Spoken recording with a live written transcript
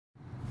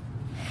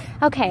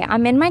Okay,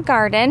 I'm in my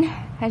garden,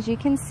 as you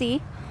can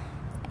see,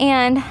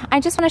 and I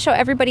just want to show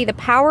everybody the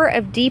power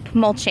of deep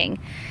mulching.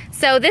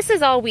 So this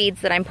is all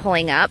weeds that I'm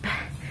pulling up,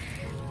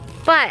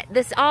 but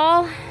this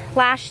all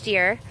last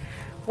year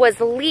was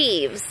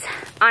leaves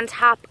on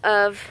top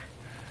of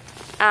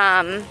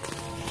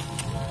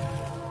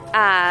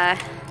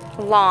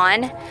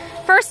lawn.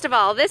 First of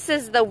all, this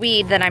is the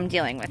weed that I'm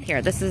dealing with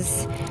here. This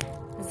is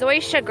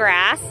zoysia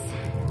grass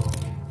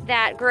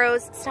that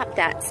grows,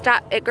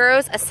 it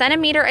grows 1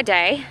 centimeter a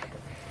day.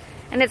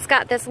 And it's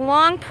got this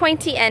long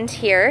pointy end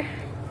here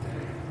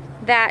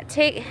that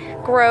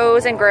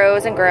grows and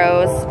grows and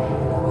grows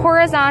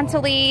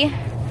horizontally,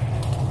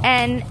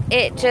 and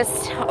it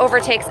just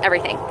overtakes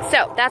everything.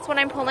 So that's what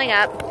I'm pulling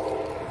up.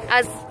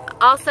 As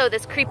also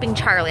this creeping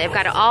Charlie. I've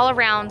got it all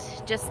around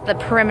just the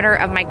perimeter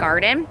of my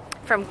garden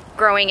from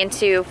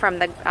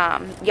the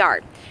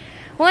yard.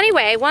 Well,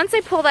 anyway, once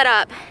I pull that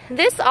up,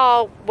 this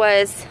all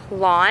was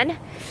lawn,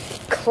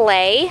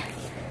 clay.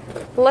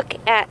 Look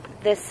at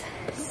this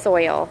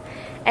soil.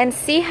 And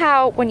see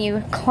how when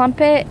you clump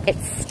it, it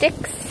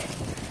sticks?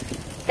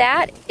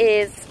 That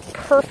is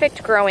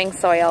perfect growing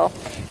soil.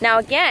 Now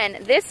again,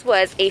 this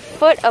was a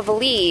foot of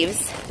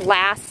leaves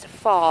last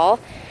fall,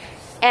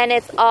 and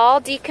it's all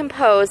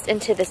decomposed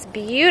into this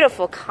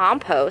beautiful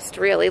compost,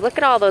 really. Look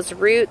at all those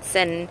roots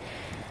and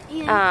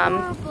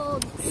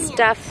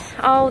stuff.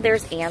 Oh,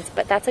 there's ants,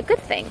 but that's a good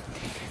thing.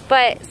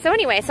 But, so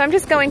anyway, so I'm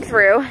just going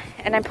through,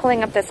 and I'm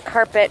pulling up this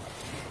carpet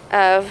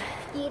of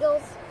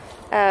beetles.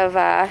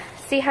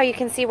 See how you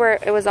can see where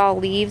it was all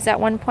leaves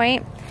at one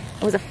point?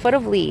 It was a foot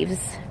of leaves,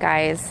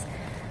 guys.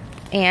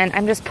 And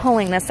I'm just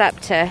pulling this up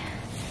to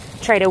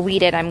try to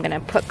weed it. I'm gonna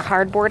put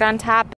cardboard on top.